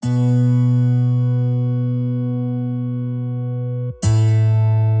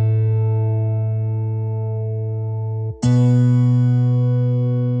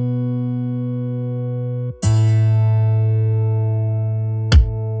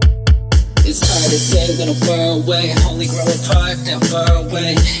It's hard to say when I'm far away. Only grow apart, now far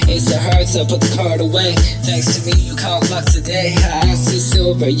away. It's so hard to put the card away. Thanks to me, you caught luck today. I see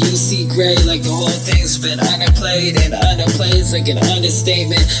silver, you see gray. Like the whole thing's been underplayed, and underplayed's like an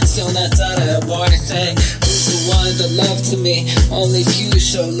understatement. Still not done, I wanna say, who's the one that love to me? Only few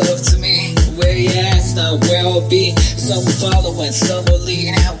show love to me. Where you at, not where I'll be. Some will follow and some will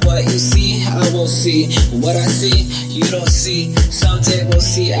lead. What you see, I won't see. What I see, you don't see. Someday we'll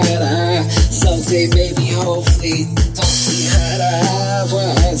see eye to eye. Someday, maybe, hopefully. Don't see eye to eye.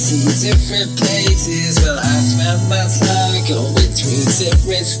 We're on two different pages. Well, I spent my time going through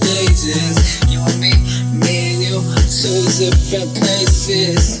different stages. You and me and you, two different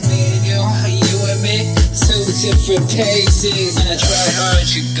places. Me and you and me, two different paces. And I try hard,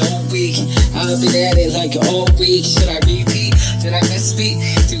 you go weak. I've been at it like all week. Should I repeat? Did I misspeak?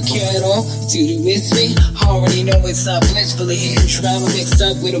 Do you care at all? Do you miss me? Already know it's not blissfully. Drama mixed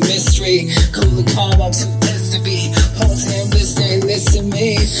up with a mystery. Cool and calm, I'm too pissed to be. Hold him, listen to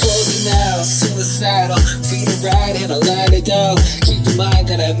me. Floating now, suicidal. Feet a ride and I line it down. Keep in mind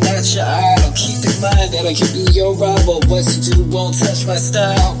that I'm not your idol. Keep in mind that I can be your rival. What you do won't touch my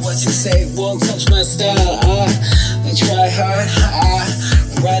style. What you say won't touch my style. I try hard, I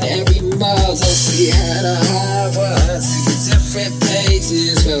run every mile. Don't see how to hide. Well, two different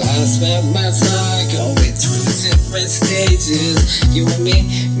pages. Well, I spent my time going through different stages. You and me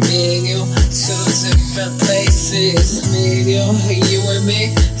and you, two different places. Me and you and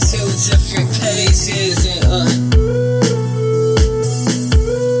me, two different pages. And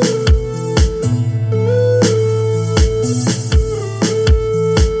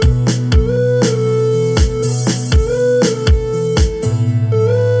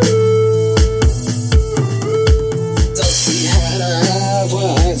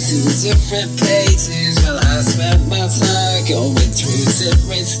different pages. Well, I spent my time going through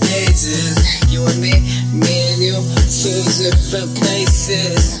different stages. You and me and you, two different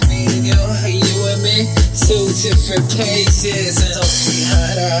places. Me and you and me, two different pages. And don't see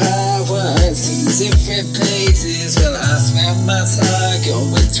eye to eye, two different pages. Well, I spent my time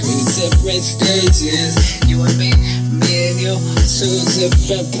going through different stages. You and me and you, two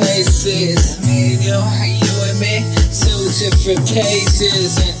different places. Me and you and me, two different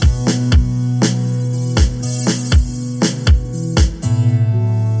pages.